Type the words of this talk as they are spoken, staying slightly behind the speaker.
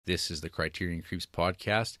This is the Criterion Creeps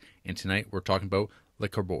podcast, and tonight we're talking about Le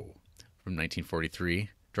Corbeau from 1943,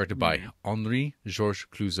 directed by Henri-Georges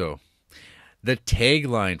Clouzot. The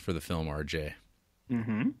tagline for the film, RJ.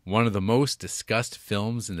 One of the most discussed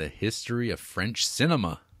films in the history of French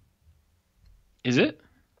cinema. Is it?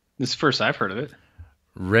 This is the first I've heard of it.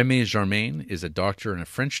 Remy Germain is a doctor in a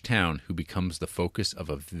French town who becomes the focus of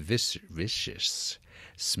a vicious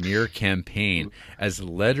smear campaign as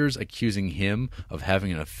letters accusing him of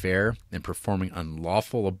having an affair and performing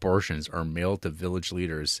unlawful abortions are mailed to village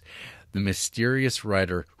leaders. The mysterious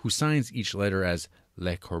writer, who signs each letter as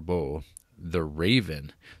Le Corbeau, the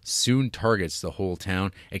Raven, soon targets the whole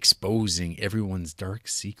town, exposing everyone's dark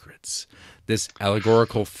secrets. This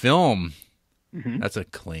allegorical film, that's a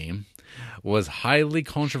claim, was highly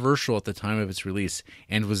controversial at the time of its release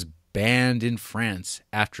and was banned in France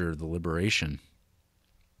after the liberation.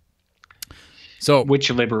 So, which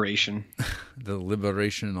liberation? The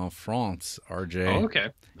liberation of France, RJ. Oh, okay.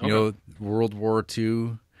 You know, World War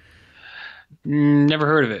II. Never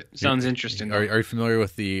heard of it. Sounds interesting. Are you familiar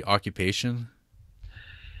with the occupation?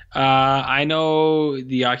 I know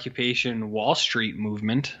the occupation Wall Street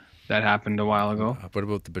movement that happened a while ago. What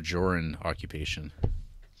about the Bajoran occupation?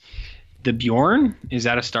 The Bjorn? Is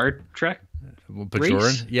that a Star Trek? Bajoran?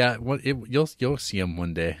 Race? Yeah, you'll see them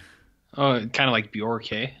one day. Oh, kind of like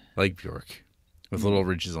Bjork, eh? Like Bjork, with little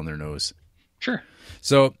ridges on their nose. Sure.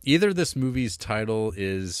 So either this movie's title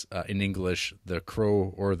is in English The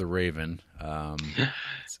Crow or The Raven.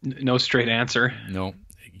 No straight answer. No,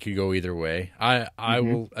 it could go either way. I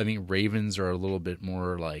think ravens are a little bit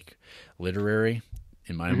more like literary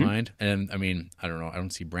in my mind. And I mean, I don't know. I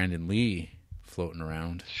don't see Brandon Lee floating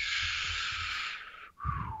around.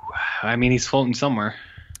 I mean, he's floating somewhere.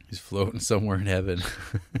 He's floating somewhere in heaven.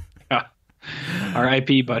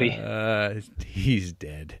 R.I.P., buddy. He's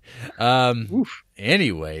dead.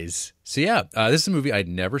 Anyways, so yeah, this is a movie I'd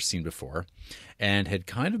never seen before and had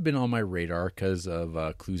kind of been on my radar because of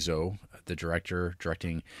Clouzot, the director,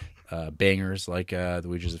 directing bangers like The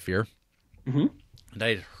Wages of Fear. And I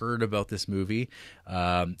had heard about this movie,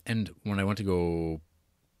 and when I went to go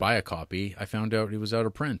buy a copy, I found out it was out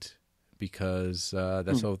of print because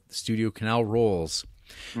that's how Studio Canal rolls.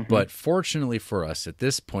 But fortunately for us, at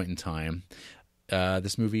this point in time,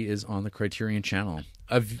 this movie is on the Criterion channel,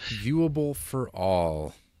 viewable for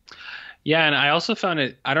all. Yeah, and I also found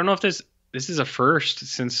it. I don't know if this is a first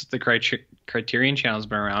since the Criterion channel's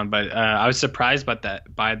been around, but I was surprised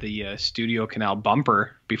by the Studio Canal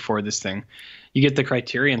bumper before this thing. You get the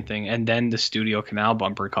Criterion thing, and then the Studio Canal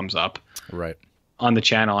bumper comes up Right on the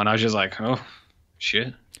channel, and I was just like, oh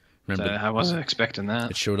shit! Remember, I wasn't expecting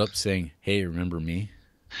that. it showed up saying, "Hey, remember me?"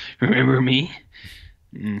 Remember me?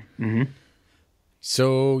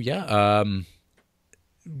 So yeah,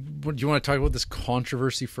 what, do you want to talk about this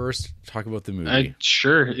controversy first? Talk about the movie.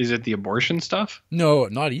 Sure. Is it the abortion stuff? No,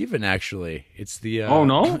 not even actually. It's the Oh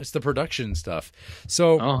no, it's the production stuff.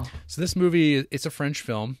 So this movie, it's a French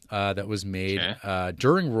film that was made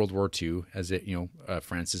during World War II, as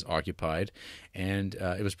France is occupied, and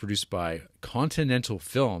it was produced by Continental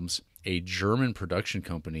Films, a German production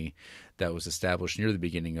company that was established near the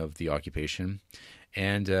beginning of the occupation.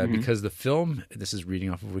 And because the film, this is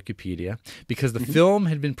reading off of Wikipedia, because the film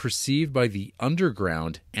had been perceived by the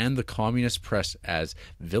underground and the communist press as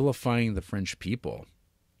vilifying the French people.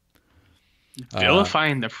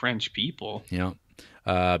 Vilifying the French people? Yeah.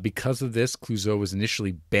 Because of this, Clouzot was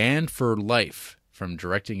initially banned for life from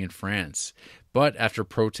directing in France, but after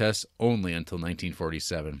protests only until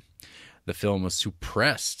 1947. The film was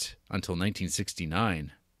suppressed until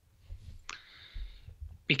 1969.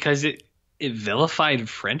 Because it vilified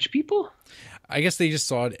French people? I guess they just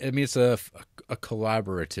saw it. I mean, it's a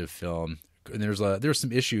collaborative film, and there's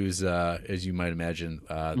some issues, as you might imagine,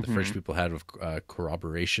 the French people had with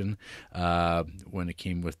corroboration when it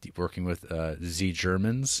came with working with the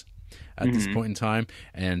Germans at this point in time,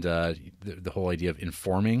 and the whole idea of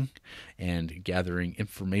informing and gathering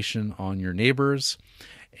information on your neighbors.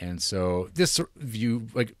 And so this view,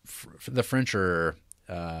 like the French are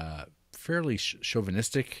fairly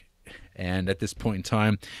chauvinistic. And at this point in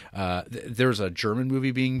time, there's a German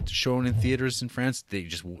movie being shown in theaters in France. The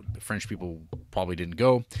French people probably didn't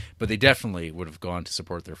go, but they definitely would have gone to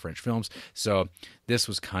support their French films. So this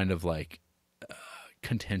was kind of like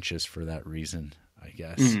contentious for that reason, I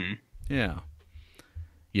guess. Yeah.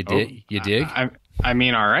 You dig? You dig? I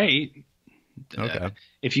mean, all right. Okay.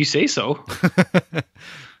 If you say so.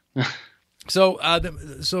 So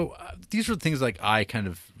these were things like I kind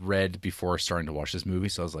of read before starting to watch this movie.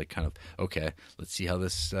 So I was like, kind of, okay, let's see how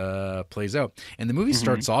this plays out. And the movie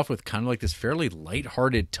starts off with kind of like this fairly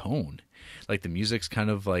lighthearted tone. like the music's kind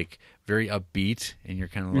of like very upbeat, and you're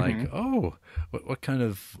kind of like, oh, what kind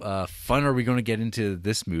of fun are we going to get into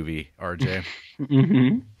this movie, RJ?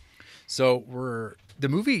 So the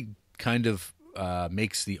movie kind of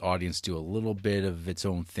makes the audience do a little bit of its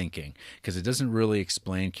own thinking, because it doesn't really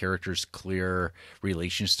explain characters' clear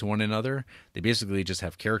relations to one another. They basically just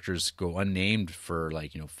have characters go unnamed for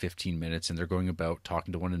 15 minutes, and they're going about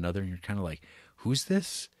talking to one another, and you're kind of like, who's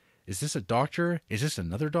this? Is this a doctor? Is this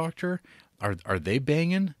another doctor? Are they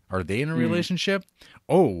banging? Are they in a relationship?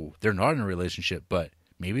 Oh, they're not in a relationship, but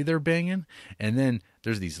maybe they're banging. And then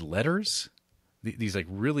there's these letters, these like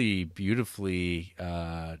really beautifully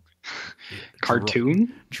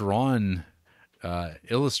cartoon drawn,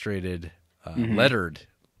 illustrated, lettered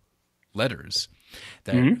letters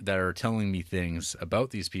that are telling me things about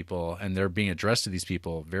these people, and they're being addressed to these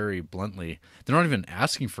people very bluntly. They're not even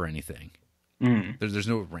asking for anything. There's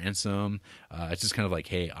no ransom. It's just kind of like,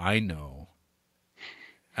 hey, I know.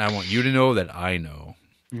 I want you to know that I know.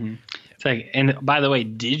 It's like, and by the way,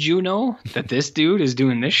 did you know that this dude is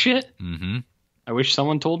doing this shit? I wish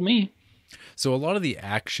someone told me. So a lot of the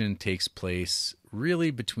action takes place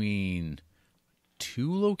really between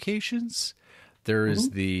two locations. There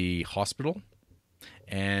is the hospital,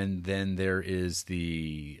 and then there is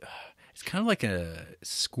it's kind of like a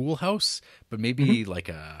schoolhouse, but maybe like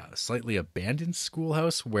a slightly abandoned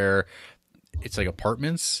schoolhouse where it's like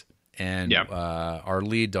apartments. And our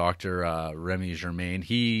lead doctor, Remy Germain,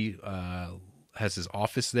 he has his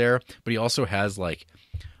office there, but he also has like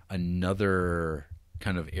another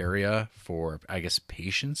kind of area for, I guess,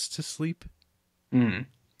 patients to sleep.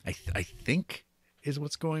 I think is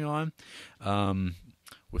what's going on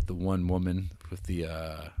with the one woman with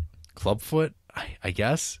the clubfoot, I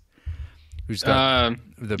guess. Who's got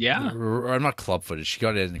or not clubfooted. She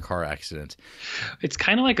got it in a car accident. It's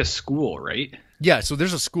kind of like a school, right? Yeah, so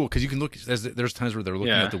there's a school, because you can look. There's times where they're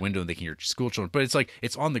looking out the window and they can hear school children, but it's like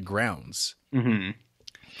it's on the grounds.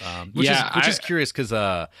 Which is curious, because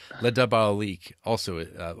Le Dabalique also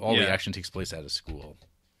all the action takes place at a school.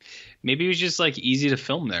 Maybe it was just like easy to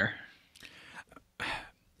film there.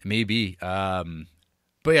 Maybe. But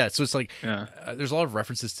yeah, so it's like there's a lot of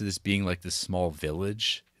references to this being like this small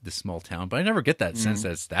village, this small town, but I never get that sense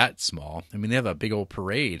that it's that small. I mean, they have a big old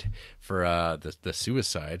parade for the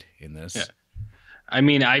suicide in this. Yeah. I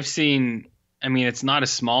mean, it's not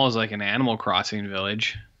as small as like an Animal Crossing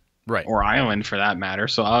village. Right. Or island for that matter.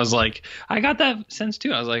 So I was like, I got that sense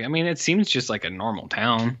too. I was like, I mean, it seems just like a normal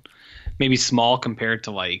town. Maybe small compared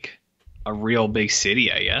to like a real big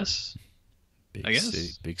city, I guess.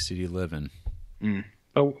 Big city living.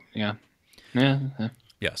 Oh, yeah.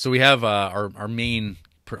 Yeah, so we have our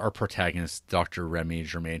protagonist, Dr. Remy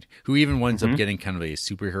Germain, who even winds up getting kind of a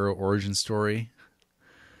superhero origin story.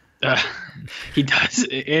 He does,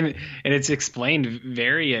 and it's explained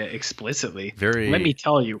very explicitly. Let me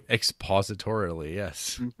tell you, expositorily,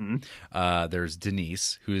 yes. There's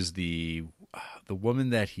Denise, who is the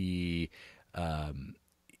woman that he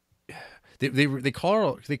they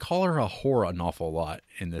call her a whore an awful lot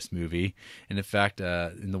in this movie, and in fact,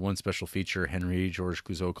 in the one special feature, Henri-Georges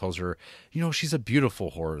Clouzot calls her, she's a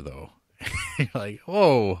beautiful whore, though. You're like,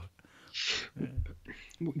 whoa.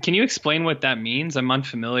 Can you explain what that means? I'm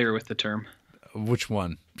unfamiliar with the term. Which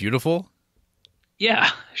one? Beautiful?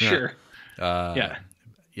 Yeah, sure.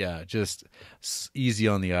 Yeah, just easy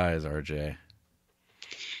on the eyes, RJ.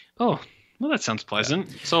 Oh, well, that sounds pleasant.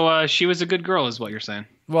 Yeah. So she was a good girl, is what you're saying.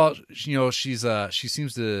 Well, she's she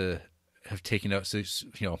seems to have taken out. So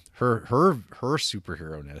her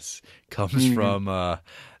superhero-ness comes from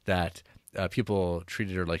that. People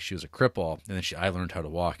treated her like she was a cripple, and then I learned how to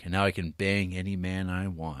walk, and now I can bang any man I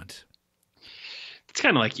want. It's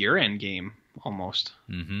kind of like your end game, almost.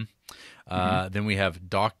 Then we have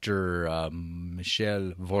Dr.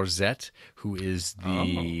 Michel Vorzet, who is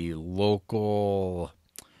the local,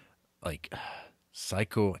 like,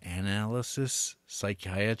 psychiatrist,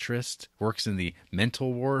 works in the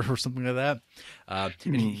mental ward or something like that.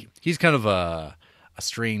 And he's kind of a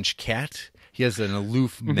strange cat. He has an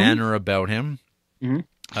aloof manner about him.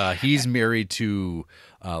 He's married to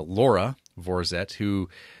Laura Vorzet, who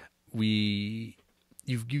you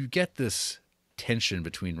get this tension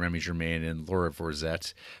between Remy Germain and Laura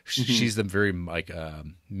Vorzet. She's the very like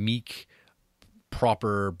meek,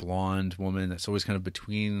 proper blonde woman that's always kind of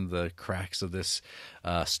between the cracks of this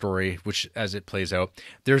story, which as it plays out,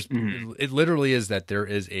 it literally is that there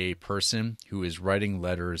is a person who is writing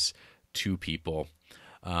letters to people,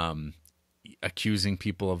 accusing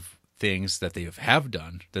people of things that they have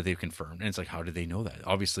done, that they've confirmed. And it's like, how do they know that?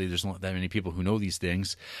 Obviously, there's not that many people who know these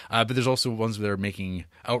things. But there's also ones that are making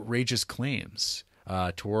outrageous claims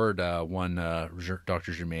toward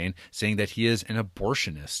Dr. Germain, saying that he is an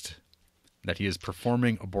abortionist, that he is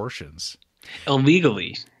performing abortions.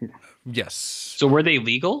 Illegally. Yes. So were they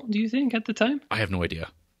legal, do you think, at the time? I have no idea.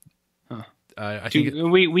 Huh. I think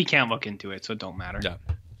we can't look into it, so it don't matter. Yeah.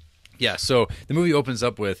 Yeah, so the movie opens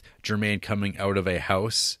up with Germain coming out of a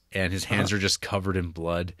house, and his hands are just covered in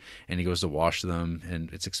blood, and he goes to wash them,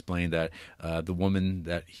 and it's explained that the woman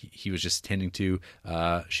that he was just tending to,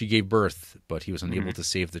 she gave birth, but he was unable to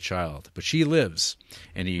save the child. But she lives,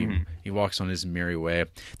 and he walks on his merry way.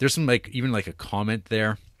 There's some even a comment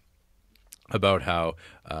there about how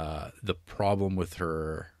the problem with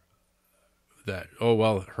her, that,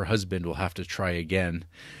 her husband will have to try again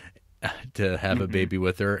to have a baby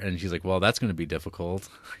with her, and she's like, well, that's going to be difficult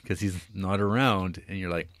because he's not around, and you're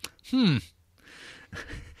like,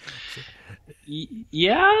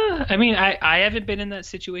 Yeah, I mean, I haven't been in that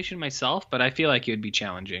situation myself, but I feel like it would be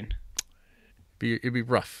challenging. It'd be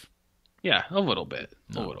rough. Yeah, a little bit.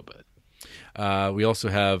 We also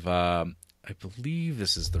have, I believe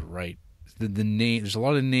this is the name. There's a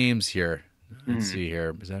lot of names here. Let's see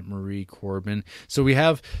here. Is that Marie Corbin? So we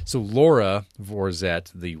have, Laura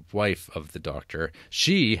Vorzet, the wife of the doctor,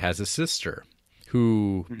 she has a sister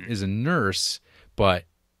who is a nurse, but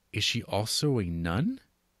is she also a nun?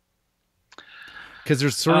 Because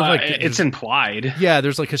there's sort of it's implied. Yeah,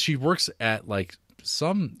 there's because she works at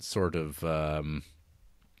some sort of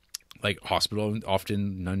hospital.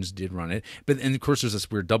 Often nuns did run it, and of course there's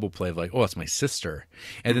this weird double play of oh, it's my sister,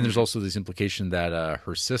 and then there's also this implication that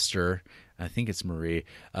her sister, I think it's Marie,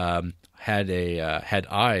 had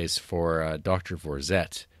eyes for Dr.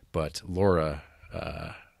 Vorzet, but Laura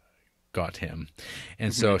got him,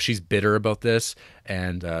 and so she's bitter about this,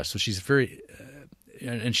 and so she's very,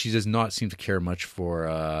 and she does not seem to care much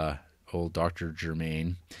for old Dr.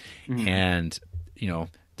 Germain, and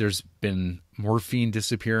there's been morphine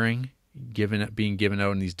disappearing, being given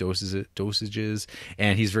out in these dosages,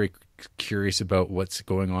 and he's very curious about what's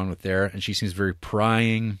going on with there, and she seems very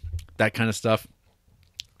prying, that kind of stuff.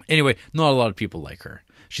 Anyway, not a lot of people like her.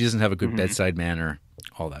 She doesn't have a good bedside manner,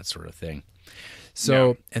 all that sort of thing.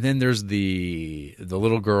 So, and then there's the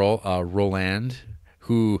little girl, Roland,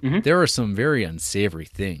 who there are some very unsavory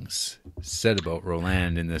things said about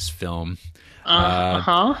Roland in this film.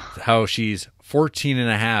 How she's 14 and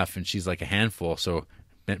a half and she's like a handful, so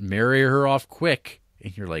marry her off quick.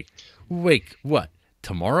 And you're like, wait, what?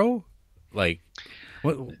 Tomorrow? What?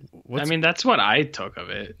 I mean, that's what I took of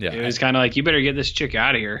it. Yeah, it was kind of like, you better get this chick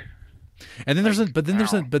out of here. And then there's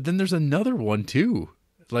another one too,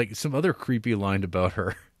 some other creepy line about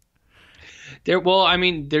her. Well, I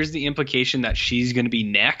mean, there's the implication that she's going to be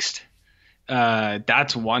next.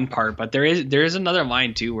 That's one part, but there is another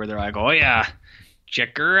line too where they're like, oh yeah,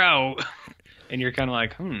 check her out, and you're kind of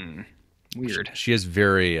like, weird. She has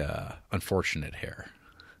very unfortunate hair.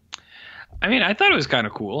 I mean, I thought it was kind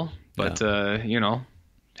of cool, but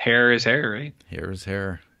hair is hair, right? Hair is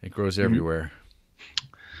hair. It grows everywhere.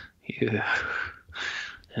 Yeah.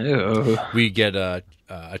 We get a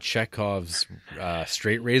Chekhov's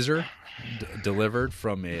straight razor delivered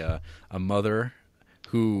from a mother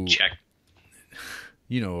who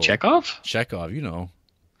Chekhov,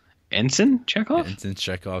 Ensign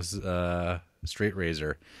Chekhov's straight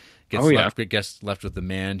razor gets left with the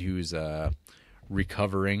man who's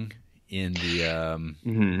recovering in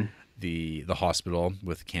the hospital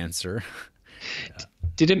with cancer.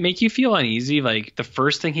 Did it make you feel uneasy? The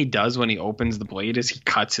first thing he does when he opens the blade is he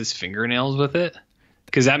cuts his fingernails with it,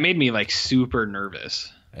 because that made me super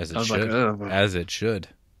nervous. As it should. As it should.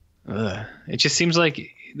 It just seems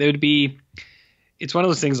like there would be. It's one of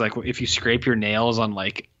those things if you scrape your nails on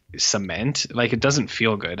cement, it doesn't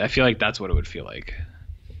feel good. I feel like that's what it would feel like,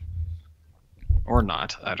 or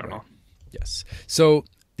not. I don't know. Yes. So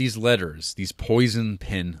these letters, these poison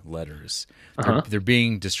pen letters, they're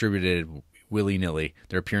being distributed willy-nilly.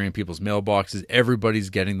 They're appearing in people's mailboxes.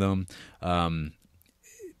 Everybody's getting them.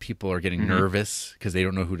 People are getting nervous because they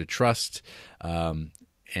don't know who to trust.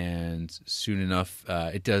 And soon enough,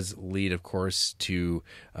 it does lead, of course, to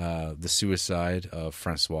the suicide of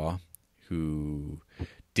Francois, who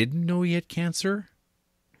didn't know he had cancer.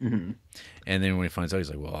 And then when he finds out, he's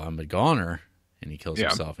like, well, I'm a goner. And he kills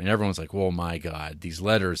himself. And everyone's like, "Oh my God, these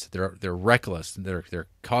letters, they're reckless. They're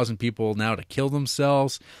causing people now to kill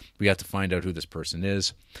themselves. We have to find out who this person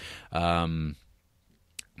is."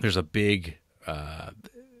 There's a big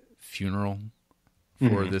funeral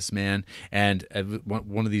for this man, and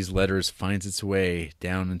one of these letters finds its way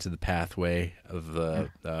down into the pathway of the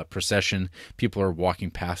procession. People are walking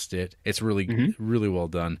past it. It's really really well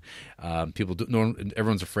done. People do, no,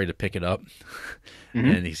 everyone's afraid to pick it up,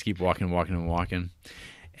 and they keep walking and walking and walking.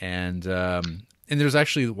 And there's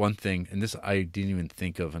actually one thing, and this I didn't even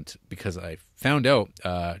think of because I found out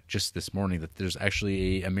just this morning that there's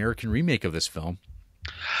actually an American remake of this film.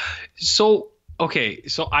 So okay,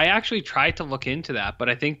 so I actually tried to look into that, but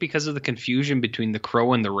I think because of the confusion between The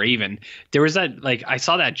Crow and The Raven, there was that, like, I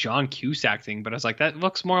saw that John Cusack thing, but I was like, that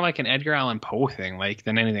looks more like an Edgar Allan Poe thing, like,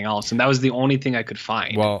 than anything else, and that was the only thing I could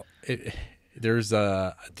find. Well, there's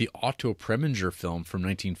the Otto Preminger film from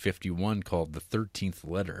 1951 called The 13th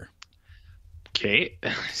Letter. Okay,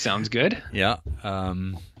 sounds good. Yeah.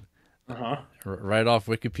 Right off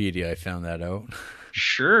Wikipedia, I found that out.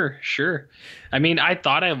 Sure. I mean, I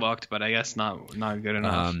thought I looked, but I guess not good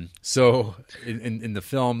enough. So in the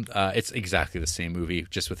film, it's exactly the same movie,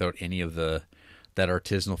 just without any of that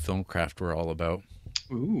artisanal film craft we're all about.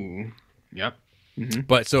 Ooh, yep.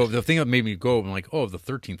 But so the thing that made me go, I'm like, oh, the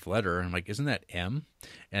 13th letter. I'm like, isn't that M?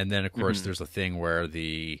 And then, of course, there's a thing where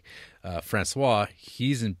the Francois,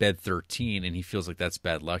 he's in bed 13, and he feels like that's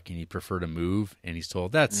bad luck, and he'd prefer to move, and he's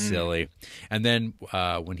told that's silly. And then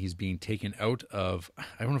when he's being taken out of, I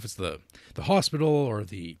don't know if it's the hospital or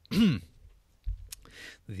the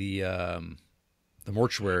the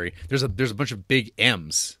mortuary, there's a bunch of big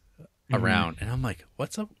M's around, and I'm like,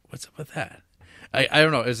 what's up with that? I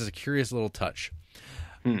don't know. It's a curious little touch.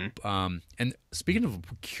 And speaking of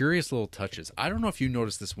curious little touches, I don't know if you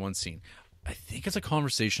noticed this one scene. I think it's a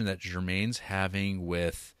conversation that Germain's having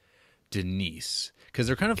with Denise, because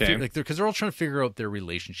they're kind of because they're all trying to figure out their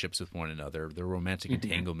relationships with one another, their romantic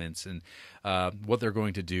entanglements, and what they're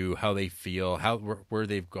going to do, how they feel, where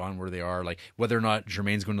they've gone, where they are, like whether or not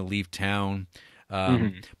Germain's going to leave town.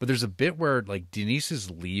 But there's a bit where like Denise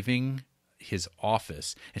is leaving his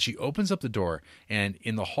office, and she opens up the door, and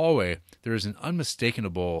in the hallway there is an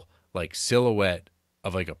unmistakable like silhouette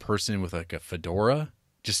of like a person with like a fedora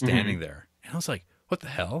just standing there, and I was like, what the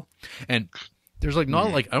hell? And there's like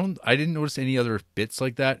not like I didn't notice any other bits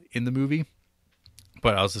like that in the movie,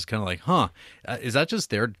 but I was just kind of like, is that just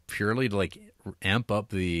there purely to like amp up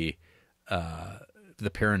the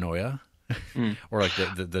paranoia or like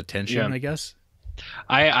the tension, I guess.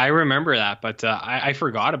 I remember that, but I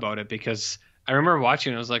forgot about it because I remember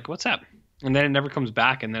watching it. I was like, what's that? And then it never comes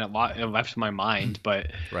back, and then it left my mind. But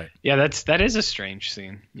yeah, that is a strange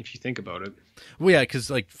scene if you think about it. Well, yeah,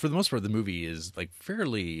 because like for the most part, the movie is like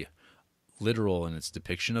fairly literal in its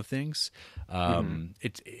depiction of things.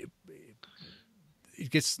 It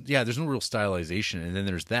gets, there's no real stylization, and then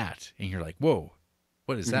there's that, and you're like, whoa,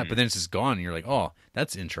 what is that? But then it's just gone, and you're like, oh,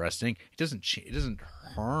 that's interesting. It doesn't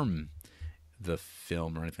harm the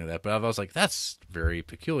film or anything like that, but I was like, that's very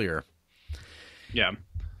peculiar. Yeah.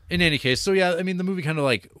 In any case, so yeah, I mean, the movie kind of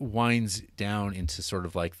like winds down into sort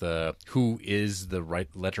of like who is the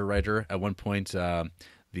letter writer. At one point,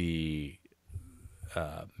 the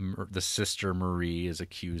sister Marie is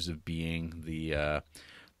accused of being the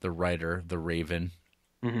writer, the Raven,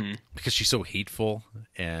 because she's so hateful,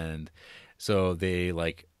 and so they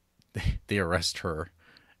arrest her.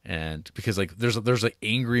 And because like there's an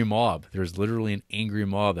angry mob, there's literally an angry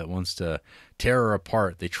mob that wants to tear her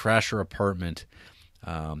apart. They trash her apartment,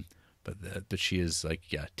 but she is like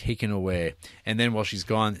taken away. And then while she's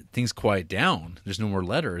gone, things quiet down. There's no more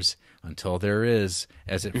letters until there is,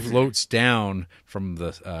 as it floats down from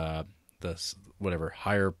the whatever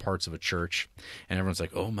higher parts of a church, and everyone's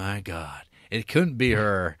like, oh my God, it couldn't be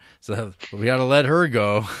her, so we got to let her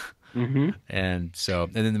go. And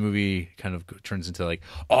then the movie kind of turns into like,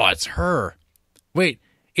 oh, it's her. Wait,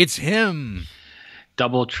 it's him.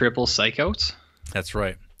 Double, triple psychos. That's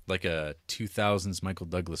right. Like a 2000s Michael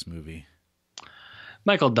Douglas movie.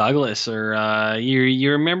 Michael Douglas, or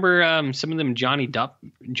you remember some of them Johnny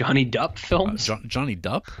Depp films? Johnny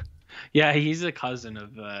Depp? Yeah, he's a cousin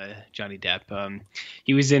of Johnny Depp.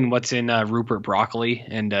 He was in Rupert Broccoli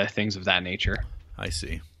and things of that nature. I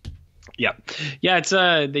see. Yeah, it's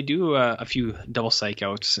they do a few double psych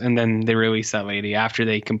outs, and then they release that lady after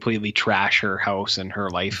they completely trash her house and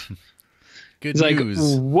her life. Good it's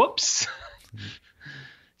news. Like, whoops.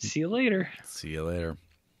 See you later.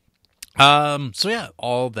 So yeah,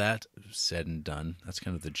 all that said and done, that's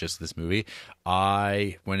kind of the gist of this movie.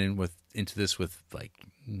 I went into this with like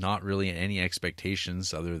not really any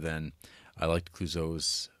expectations other than I liked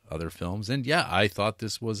Clouzot's other films, and yeah, I thought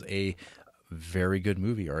this was a very good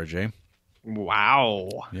movie, RJ. Wow.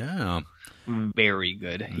 Yeah. Very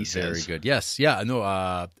good, he says. Very good. Yes. Yeah.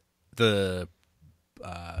 No, the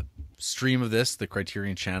stream of this, the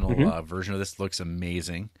Criterion Channel version of this looks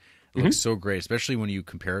amazing. It looks so great, especially when you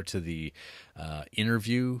compare it to the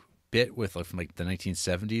interview bit with from like the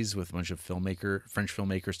 1970s with a bunch of French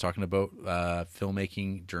filmmakers talking about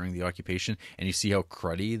filmmaking during the occupation, and you see how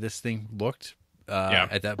cruddy this thing looked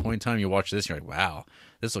at that point in time. You watch this, and you're like, wow,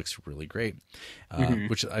 this looks really great.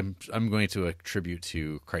 Which I'm going to attribute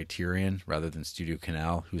to Criterion rather than Studio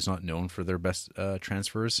Canal, who's not known for their best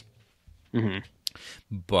transfers.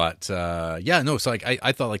 But so like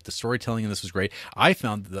I thought like the storytelling in this was great. I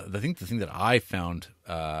found the thing that I found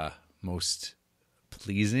most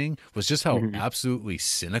pleasing was just how absolutely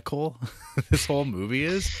cynical this whole movie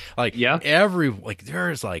is. Like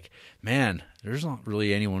there's not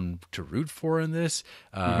really anyone to root for in this.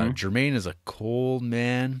 Germain is a cold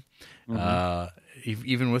man,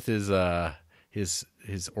 even with his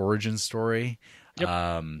origin story.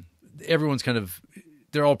 Everyone's kind of,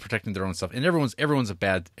 they're all protecting their own stuff, and everyone's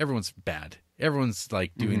bad. Everyone's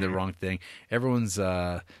like doing the wrong thing. Everyone's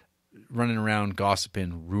running around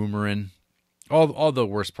gossiping, rumoring, all the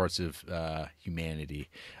worst parts of humanity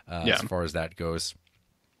as far as that goes.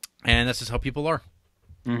 And that's just how people are.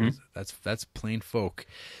 That's plain folk.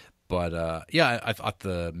 But I thought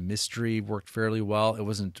the mystery worked fairly well. It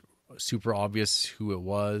wasn't super obvious who it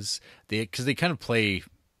was. Because they kind of play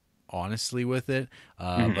honestly with it.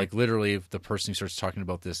 Like literally, if the person who starts talking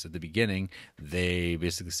about this at the beginning, they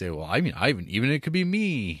basically say, well, I mean, even it could be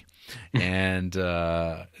me. And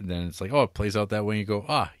then it's like, oh, it plays out that way. And you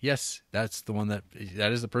go, yes, that's the one that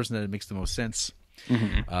is the person that makes the most sense.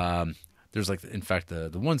 There's like, in fact, the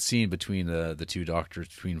one scene between the two doctors,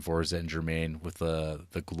 between Vorzet and Germain, with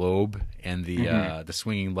the globe and the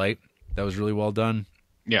swinging light, that was really well done.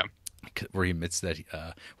 Yeah. Where he admits that,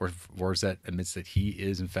 where Vorzet admits that he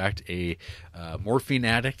is in fact a morphine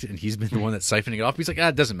addict, and he's been the one that's siphoning it off. He's like,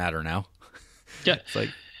 it doesn't matter now. Yeah, it's like,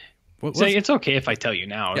 it's okay if I tell you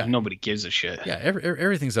now. Yeah. Nobody gives a shit. Yeah,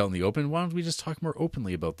 everything's out in the open. Why don't we just talk more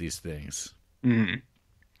openly about these things?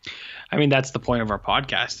 I mean, that's the point of our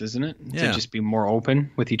podcast, isn't it? Yeah. To just be more open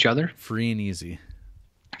with each other, free and easy.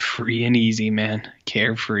 Free and easy, man.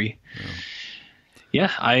 Carefree.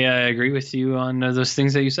 Yeah, I agree with you on those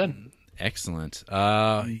things that you said. Excellent.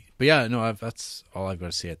 But yeah, no, that's all I've got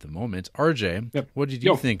to say at the moment. RJ, what did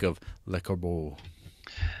you think of Le Corbeau?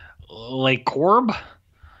 Corbeau?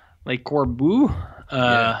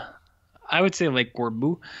 I would say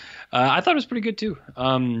Corbeau. I thought it was pretty good too.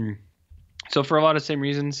 So for a lot of same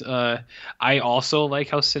reasons, I also like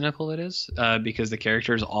how cynical it is because the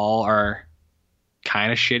characters all are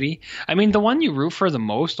kind of shitty. I mean, the one you root for the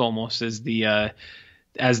most almost is the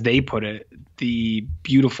as they put it, the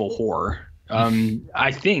beautiful whore.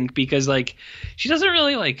 I think because she doesn't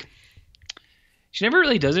really she never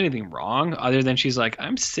really does anything wrong other than she's like,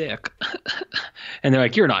 I'm sick. And they're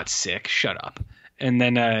like, you're not sick. Shut up. And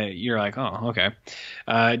then you're like, oh, okay.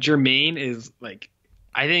 Germain is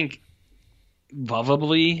I think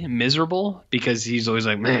lovably miserable because he's always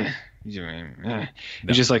like, meh. He's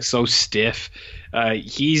just so stiff.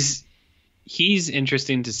 He's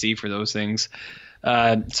interesting to see for those things.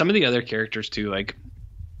 Some of the other characters too,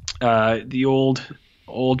 the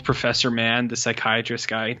old professor man, the psychiatrist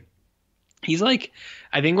guy. He's I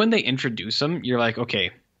think when they introduce him, you're like, okay,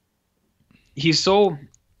 he's so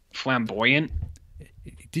flamboyant.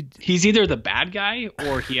 He's either the bad guy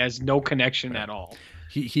or he has no connection at all.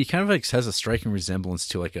 He kind of has a striking resemblance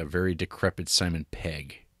to a very decrepit Simon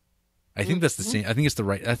Pegg. I think that's the same. I think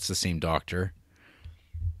that's the same doctor.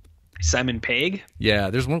 Simon Pegg? Yeah,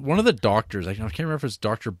 there's one of the doctors. I can't remember if it's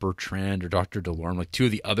Dr. Bertrand or Dr. Delorme, two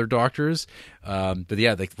of the other doctors. But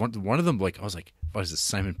yeah, one of them, I was like, what is this,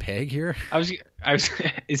 Simon Pegg here? I was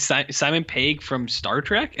is Simon Pegg from Star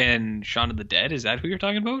Trek and Shaun of the Dead? Is that who you're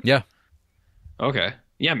talking about? Yeah. Okay.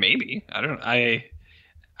 Yeah, maybe. I don't. I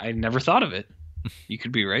never thought of it. You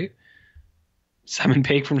could be right. Simon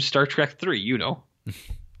Pegg from Star Trek 3.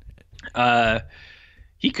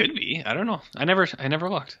 He could be. I don't know. I never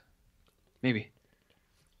looked. Maybe.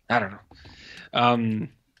 I don't know.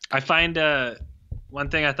 I find one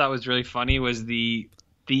thing I thought was really funny was the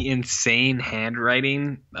insane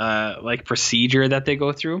handwriting procedure that they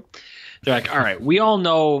go through. They're like, all right, we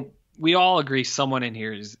all agree someone in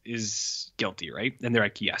here is guilty, right? And they're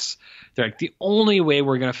like, yes. They're like, the only way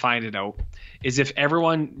we're going to find it out is if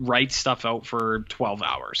everyone writes stuff out for 12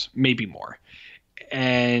 hours, maybe more.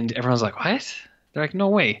 And everyone's like, what? They're like, no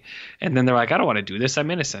way. And then they're like, I don't want to do this.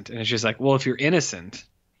 I'm innocent. And it's just like, well, if you're innocent,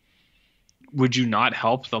 would you not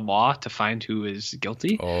help the law to find who is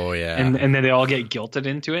guilty? Oh, yeah. And then they all get guilted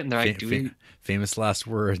into it. And they're like, famous last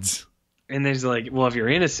words. And there's like, well, if you're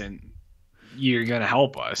innocent, you're gonna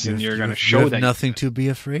help us, and you're gonna you show have that nothing to be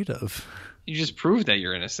afraid of. you just prove that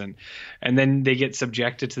you're innocent. And then they get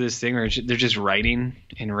subjected to this thing where they're just writing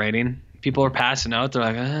and writing. People are passing out. They're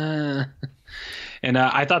like, ah. And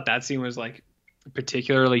I thought that scene was like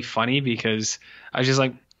particularly funny because I was just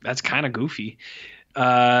like, that's kind of goofy.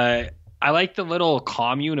 I like the little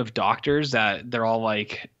commune of doctors that they're all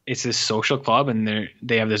like, it's this social club, and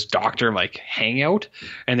they have this doctor like hangout,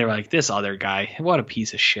 and they're like, this other guy, what a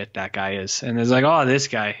piece of shit that guy is. And it's like, oh, this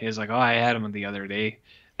guy is like, oh, I had him the other day.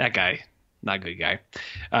 That guy, not a good guy.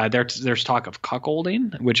 There's talk of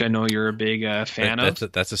cuckolding, which I know you're a big fan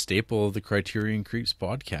of. That's a staple of the Criterion Creeps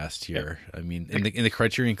podcast here. Yep. I mean, in the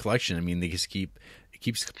Criterion Collection, I mean, it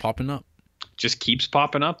keeps popping up. Just keeps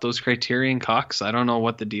popping up, those Criterion cocks. I don't know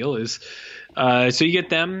what the deal is. So you get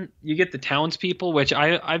them, you get the townspeople, which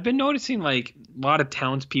I've been noticing like a lot of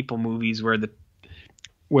townspeople movies where the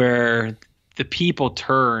people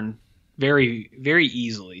turn very, very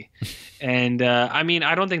easily. And I mean,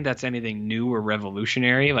 I don't think that's anything new or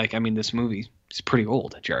revolutionary. Like, I mean, this movie is pretty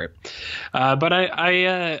old, Jarrett. But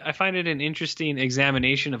I find it an interesting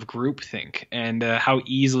examination of groupthink and how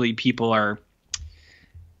easily people are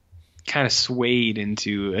kind of swayed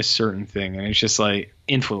into a certain thing, and it's just like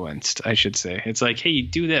influenced, I should say. It's like, hey,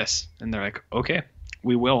 do this, and they're like, okay,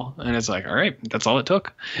 we will. And it's like, all right, that's all it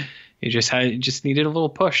took. It just needed a little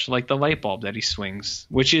push, like the light bulb that he swings,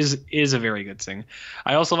 which is a very good thing.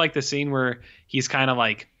 I also like the scene where he's kind of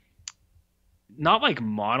like, not like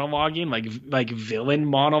monologuing, like villain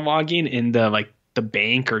monologuing in the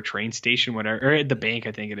bank or train station, whatever, or at the bank,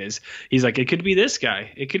 I think it is. He's like, it could be this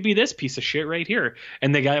guy. It could be this piece of shit right here.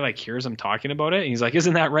 And the guy like hears him talking about it. And he's like,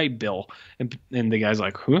 isn't that right, Bill? And the guy's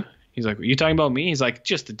like, who? He's like, are you talking about me? He's like,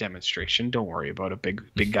 just a demonstration. Don't worry about a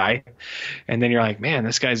big guy. And then you're like, man,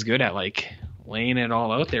 this guy's good at like laying it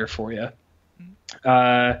all out there for you.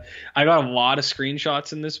 I got a lot of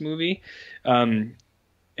screenshots in this movie. And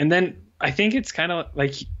then I think it's kind of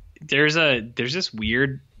like, there's this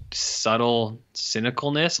weird subtle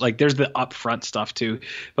cynicalness. Like there's the upfront stuff too,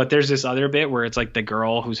 but there's this other bit where it's like the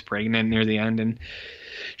girl who's pregnant near the end, and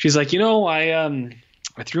she's like,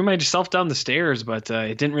 I threw myself down the stairs, but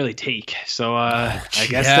it didn't really take. So I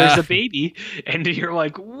guess there's a baby. And you're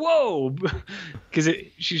like, whoa, because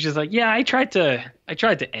she's just like, yeah, I tried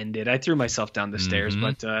to end it. I threw myself down the stairs,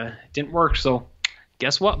 but it didn't work. So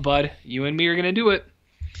guess what, bud? You and me are gonna do it.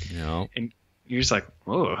 No. And you're just like,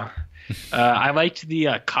 whoa. I liked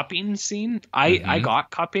the cupping scene. I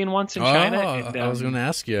got cupping once in China. And, I was going to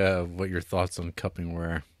ask you what your thoughts on cupping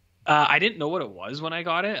were. I didn't know what it was when I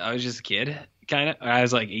got it. I was just a kid, kind of. I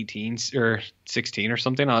was like 18 or 16 or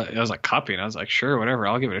something. I was like, cupping. I was like, sure, whatever.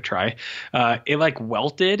 I'll give it a try. It like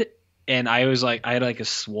welted, and I had like a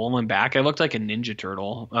swollen back. I looked like a Ninja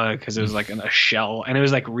Turtle because it was like in a shell, and it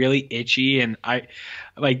was like really itchy. And I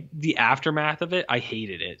like the aftermath of it. I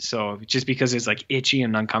hated it. So just because it's like itchy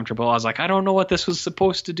and uncomfortable, I was like, I don't know what this was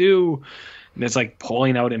supposed to do. And it's like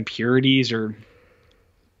pulling out impurities or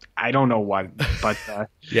I don't know what, but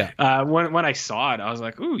yeah. When I saw it, I was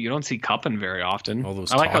like, ooh, you don't see cupping very often. All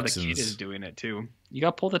those I like toxins. how the kid is doing it too. You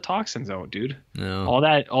got to pull the toxins out, dude. No.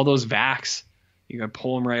 All those vacs. You gotta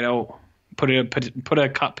pull them right out. Put a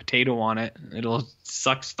cut potato on it. It'll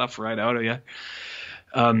suck stuff right out of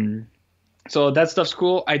you. So that stuff's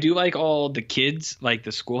cool. I do like all the kids, like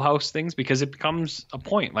the schoolhouse things, because it becomes a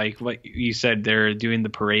point. Like what you said, they're doing the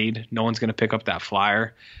parade. No one's gonna pick up that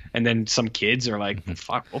flyer, and then some kids are like,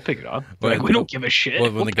 "Fuck, we'll pick it up." Like we don't give a shit.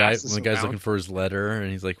 Well, when the guy's looking for his letter,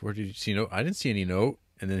 and he's like, "Where did you see note? I didn't see any note."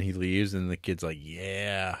 And then he leaves, and the kid's like,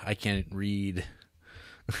 "Yeah, I can't read."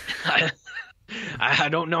 I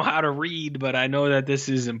don't know how to read, but I know that this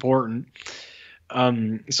is important.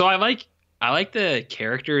 So I like the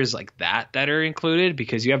characters like that are included,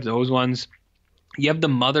 because you have those ones. You have the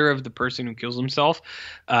mother of the person who kills himself,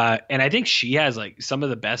 and I think she has like some of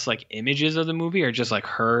the best like images of the movie are just like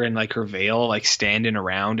her and like her veil like standing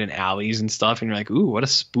around in alleys and stuff, and you're like, ooh, what a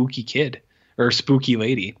spooky kid or spooky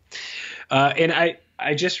lady. And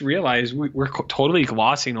I just realized we're totally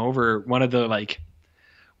glossing over one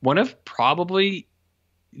of probably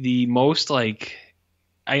the most like,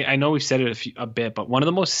 I know we've said it a bit, but one of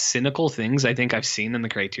the most cynical things I think I've seen in the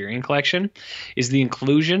Criterion Collection is the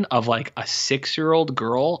inclusion of like a 6-year-old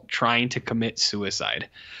girl trying to commit suicide.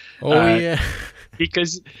 Oh yeah,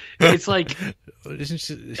 because it's like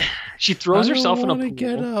she throws herself in a pool.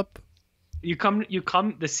 Get up. You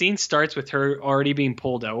come. The scene starts with her already being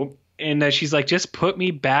pulled out, and she's like, "Just put me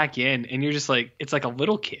back in," and you're just like, it's like a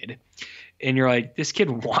little kid. And you're like, this kid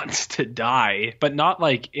wants to die, but not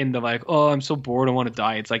like in the like, oh, I'm so bored, I want to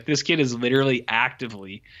die. It's like this kid is literally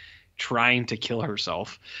actively trying to kill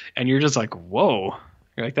herself, and you're just like, whoa,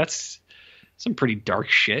 you're like, that's some pretty dark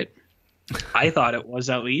shit. I thought it was,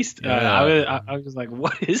 at least. I was like,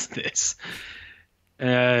 what is this?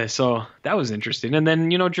 So that was interesting. And then,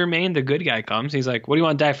 Jermaine, the good guy, comes. He's like, what do you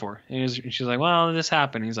want to die for? And she's like, well, this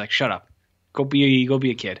happened. He's like, shut up. Go be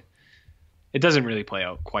a kid. It doesn't really play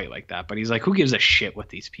out quite like that, but he's like, who gives a shit what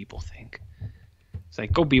these people think? It's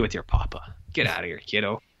like, go be with your papa. Get out of here,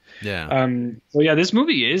 kiddo. Yeah. So yeah, this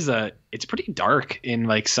movie is it's pretty dark in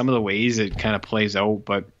like some of the ways it kind of plays out,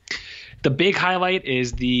 but the big highlight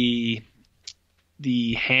is the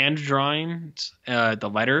hand drawings,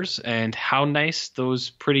 the letters, and how nice those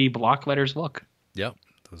pretty block letters look. Yep.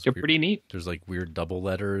 They're pretty neat. There's like weird double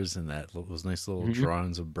letters and those nice little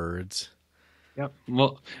drawings of birds. Yep.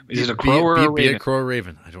 Well, is it a crow or a raven? Be a crow or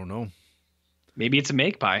raven. I don't know. Maybe it's a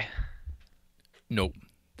magpie. Nope.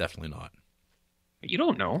 Definitely not. You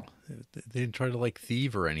don't know. They didn't try to like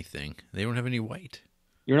thieve or anything. They don't have any white.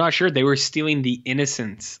 You're not sure? They were stealing the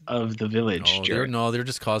innocence of the village, Jared. They're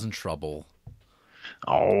just causing trouble.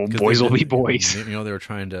 Oh, boys will be boys. They were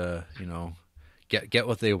trying to, get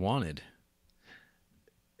what they wanted.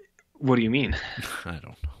 What do you mean? I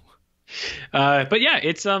don't know. But yeah,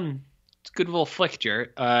 it's a good little flick,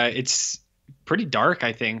 Jarrett. It's pretty dark,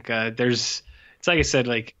 I think. It's like I said,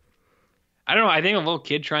 like, I don't know. I think a little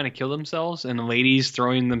kid trying to kill themselves and ladies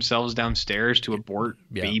throwing themselves downstairs to abort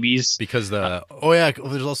babies. Because there's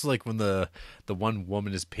also like when the one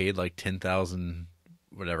woman is paid like 10,000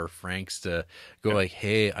 whatever francs to go like,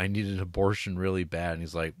 hey, I need an abortion really bad, and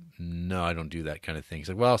he's like, no, I don't do that kind of thing. He's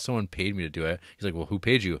like, well, someone paid me to do it. He's like, well, who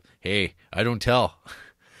paid you? Hey, I don't tell.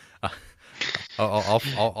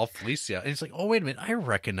 I'll fleece you. And he's like, oh, wait a minute, I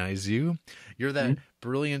recognize you. You're that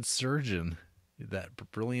brilliant surgeon. That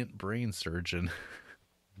brilliant brain surgeon.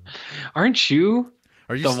 Aren't you?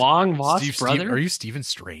 Are you the long lost brother? Are you Stephen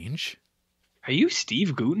Strange? Are you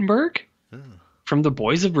Steve Guttenberg from the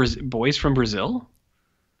Boys from Brazil?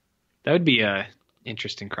 That would be a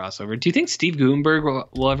interesting crossover. Do you think Steve Guttenberg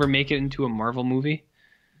will ever make it into a Marvel movie?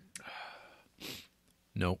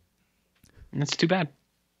 No. That's too bad.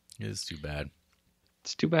 It is too bad.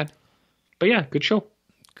 It's too bad. But yeah, good show.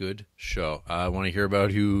 Good show. I want to hear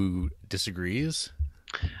about who disagrees.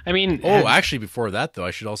 I mean, actually, before that though,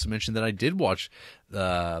 I should also mention that I did watch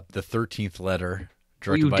the 13th Letter.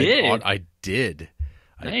 Directed by did? I did.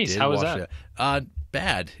 Nice. How was that?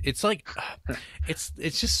 Bad. It's like it's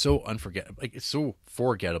just so unforgettable. Like, it's so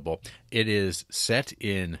forgettable. It is set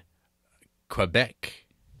in Quebec.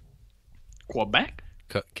 Quebec,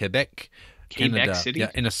 Canada. City.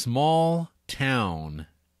 Yeah, in a small town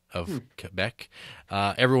of Quebec.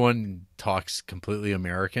 Everyone talks completely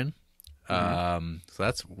American. So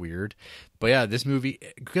that's weird. But yeah, this movie,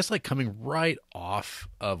 just like coming right off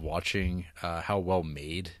of watching how well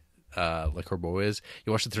made Le Corbeau is.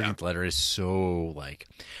 You watch the 13th Letter, is so like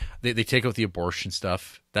they take out the abortion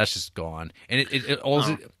stuff. That's just gone. And all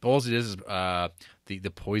it is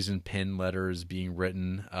the poison pen letters being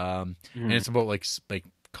written. And it's about like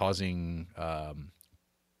causing a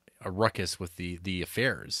ruckus with the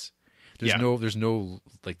affairs. There's no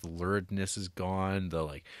like the luridness is gone.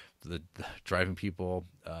 The driving people,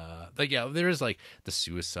 there is like the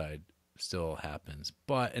suicide still happens,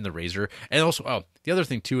 but in the razor, and also the other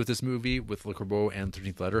thing too with this movie with Le Corbeau and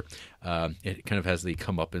 13th Letter, it kind of has the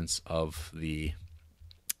comeuppance of the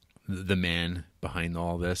man behind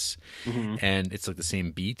all this, and it's like the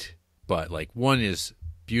same beat, but like one is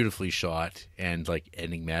beautifully shot and like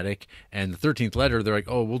enigmatic, and the 13th Letter, they're like,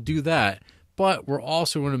 oh, we'll do that, but we're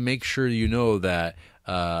also going to make sure you know that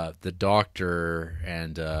the doctor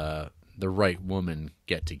and the right woman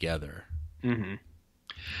get together.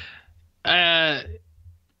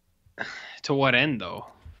 To what end, though?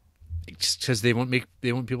 Just because they want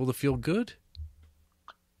people to feel good.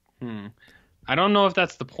 I don't know if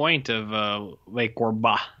that's the point of Le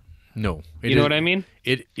Corbeau. No, you know what I mean?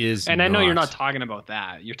 It is, and I know you're not talking about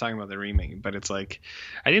that. You're talking about the remake, but it's like,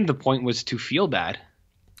 I think the point was to feel bad.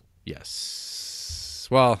 Yes.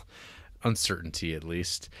 Well, uncertainty at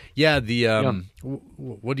least. Yeah.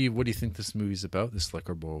 What do you think this movie's about? This Le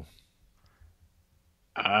Corbeau.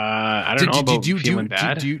 I don't know about feeling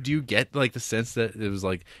bad. Do you get like the sense that it was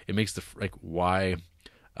like it makes why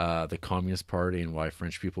the Communist Party and why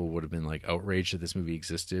French people would have been like outraged that this movie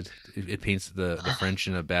existed? It paints the French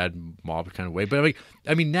in a bad mob kind of way. But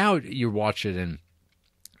I mean, now you watch it and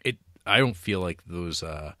I don't feel like those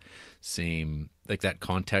same like that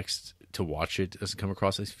context to watch it doesn't come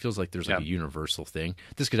across. It feels like there's like a universal thing.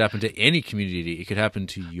 This could happen to any community. It could happen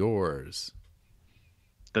to yours.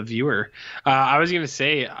 The viewer. I was gonna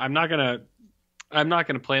say I'm not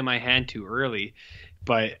gonna play my hand too early,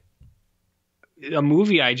 but a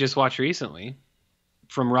movie I just watched recently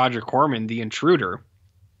from Roger Corman, The Intruder,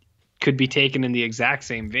 could be taken in the exact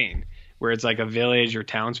same vein, where it's like a village or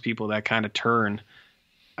townspeople that kind of turn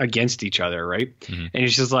against each other, right? Mm-hmm. And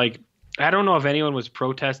it's just like, I don't know if anyone was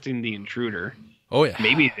protesting The Intruder. Oh yeah,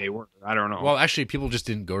 maybe they were. I don't know. Well, actually, people just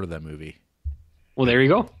didn't go to that movie. Well, there you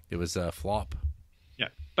go. It was a flop. Yeah,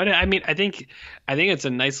 but I mean, I think it's a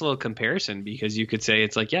nice little comparison, because you could say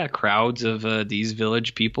it's like, yeah, crowds of these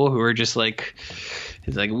village people who are just like,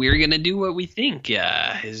 it's like, we're gonna do what we think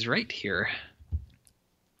is right here.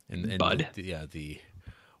 And Bud. The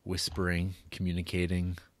whispering,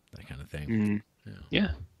 communicating, that kind of thing. Mm.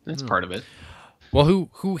 Yeah, that's part of it. Well,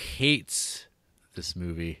 who hates this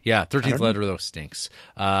movie? Yeah, 13th Letter though stinks.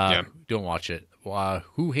 Don't watch it.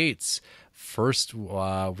 Who hates? First,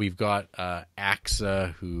 we've got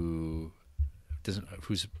Axa,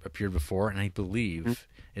 who's appeared before, and I believe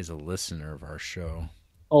is a listener of our show.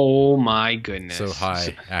 Oh my goodness! So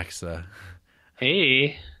hi, Axa.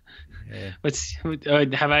 Hey. Yeah.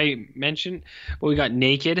 Have I mentioned? Well, we got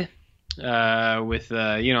Naked with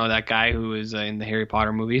that guy who was in the Harry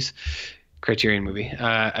Potter movies, Criterion movie.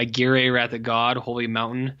 Aguirre, Wrath of God, Holy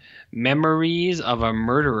Mountain, Memories of a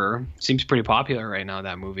Murderer. Seems pretty popular right now,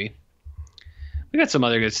 that movie. We got some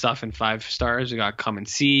other good stuff in 5 stars. We got Come and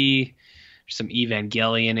See. There's some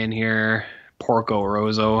Evangelion in here. Porco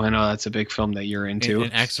Rosso. I know that's a big film that you're into.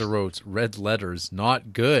 And Axa wrote Red Letters,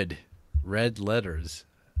 not good. Red Letters.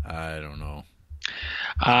 I don't know.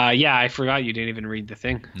 Yeah, I forgot you didn't even read the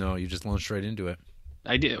thing. No, you just launched right into it.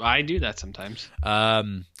 I do that sometimes.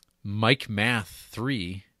 Mike Math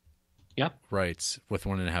 3. Yep. Writes with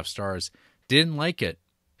 1.5 stars. Didn't like it.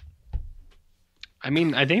 I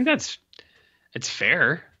mean, I think it's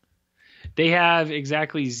fair. They have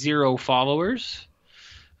exactly 0 followers.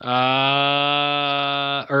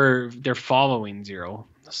 Or they're following 0.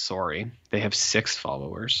 Sorry. They have 6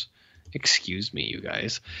 followers. Excuse me, you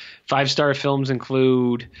guys. 5-star films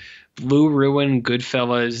include Blue Ruin,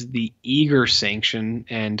 Goodfellas, The Eager Sanction,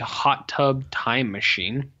 and Hot Tub Time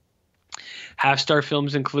Machine. Half-star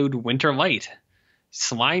films include Winter Light,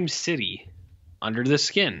 Slime City, Under the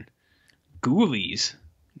Skin, Ghoulies,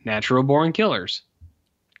 Natural Born Killers,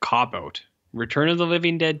 Cop Out, Return of the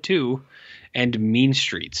Living Dead 2, and Mean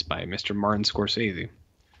Streets by Mr. Martin Scorsese.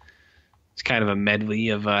 It's kind of a medley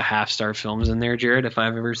of half-star films in there, Jarrett, if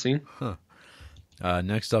I've ever seen. Huh.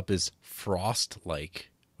 Next up is Frost-like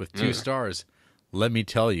with 2 stars. Let me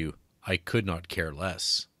tell you, I could not care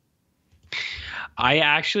less. I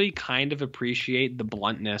actually kind of appreciate the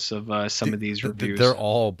bluntness of some of these reviews. They're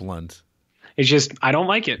all blunt. It's just, I don't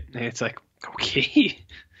like it. And it's like, okay,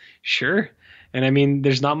 sure. And I mean,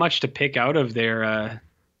 there's not much to pick out of the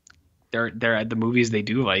movies they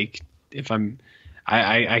do like.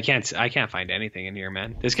 I can't find anything in here,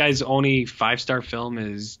 man. This guy's only 5-star film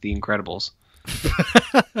is The Incredibles.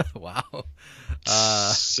 Wow.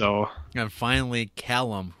 And finally,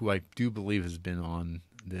 Callum, who I do believe has been on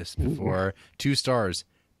this before. Ooh. 2 stars.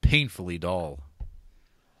 Painfully dull.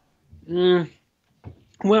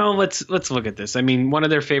 Well, let's look at this. I mean, one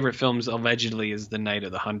of their favorite films allegedly is The Night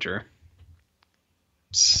of the Hunter.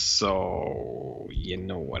 So, you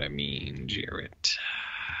know what I mean, Jarrett.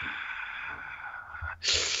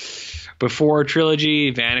 Before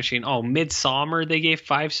trilogy, Vanishing. Oh, Midsommar, they gave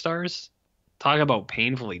 5 stars. Talk about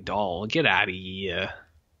painfully dull. Get out of here.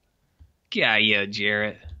 Get out of here,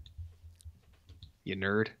 Jarrett. You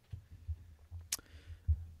nerd.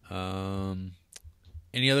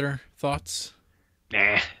 Any other thoughts?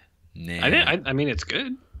 Nah. I mean, it's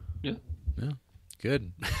good. Yeah.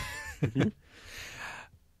 Good. Mm-hmm.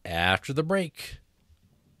 After the break,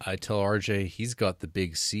 I tell RJ he's got the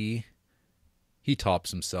big C. He tops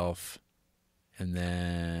himself. And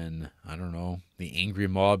then, I don't know, the angry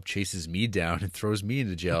mob chases me down and throws me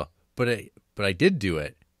into jail. But I did do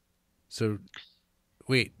it. So,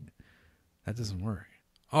 wait, that doesn't work.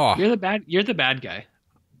 Oh, you're the bad guy.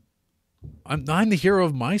 I'm the hero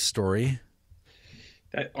of my story.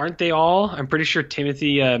 Aren't they all? I'm pretty sure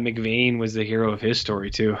Timothy McVeigh was the hero of his story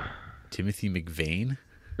too. Timothy McVeigh?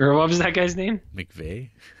 Or what was that guy's name? McVeigh?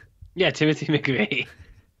 Yeah, Timothy McVeigh.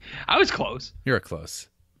 I was close. You're close.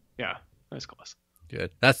 Yeah, I was close.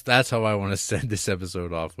 Good. That's how I want to send this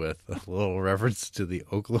episode off, with a little reference to the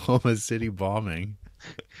Oklahoma City bombing.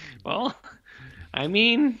 Well, I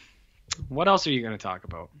mean, what else are you going to talk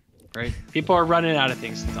about, right? People are running out of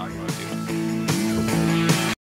things to talk about, too.